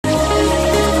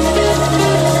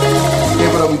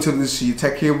up YouTube, this is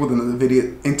Tech here with another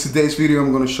video. In today's video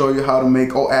I'm going to show you how to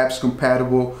make all apps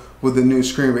compatible with the new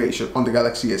screen ratio on the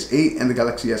Galaxy S8 and the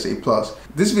Galaxy S8 Plus.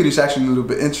 This video is actually a little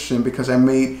bit interesting because I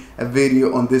made a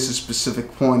video on this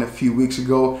specific point a few weeks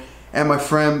ago, and my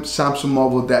friend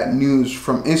SamsungMobile.news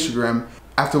from Instagram,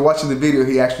 after watching the video,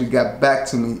 he actually got back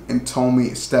to me and told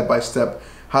me step by step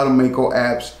how to make all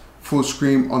apps full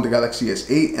screen on the Galaxy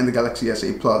S8 and the Galaxy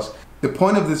S8 Plus. The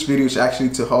point of this video is actually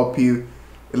to help you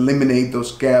eliminate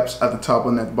those gaps at the top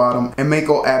and at the bottom and make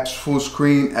all apps full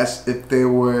screen as if they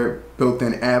were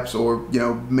built-in apps or, you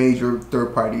know, major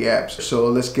third-party apps. So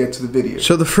let's get to the video.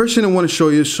 So the first thing I want to show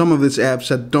you is some of these apps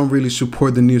that don't really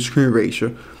support the new screen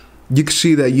ratio. You can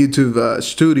see that YouTube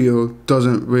Studio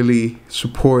doesn't really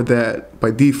support that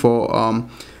by default.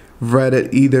 Retina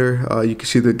either. You can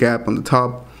see the gap on the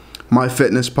top.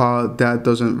 MyFitnessPal, that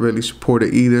doesn't really support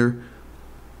it either.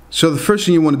 So the first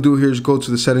thing you want to do here is go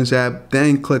to the settings app,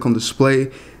 then click on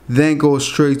display, then go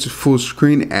straight to full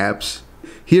screen apps.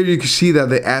 Here you can see that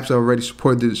the apps that already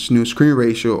support this new screen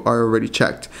ratio are already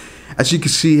checked. As you can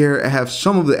see here, I have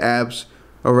some of the apps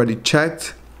already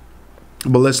checked,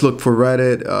 but let's look for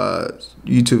Reddit,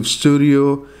 YouTube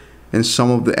Studio, and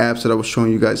some of the apps that I was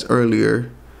showing you guys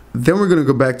earlier. Then we're gonna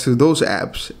go back to those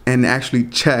apps and actually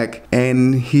check,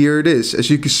 and here it is. As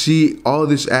you can see, all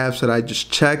these apps that I just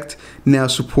checked now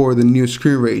support the new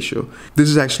screen ratio. This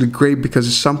is actually great because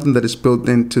it's something that is built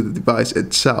into the device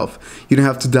itself. You don't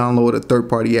have to download a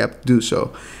third-party app to do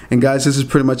so. And guys, this is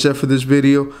pretty much it for this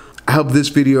video. I hope this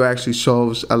video actually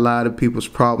solves a lot of people's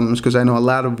problems, because I know a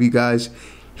lot of you guys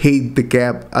hate the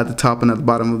gap at the top and at the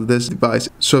bottom of this device.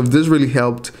 So if this really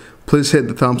helped, please hit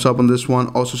the thumbs up on this one.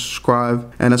 Also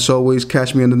subscribe, and as always,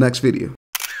 catch me in the next video.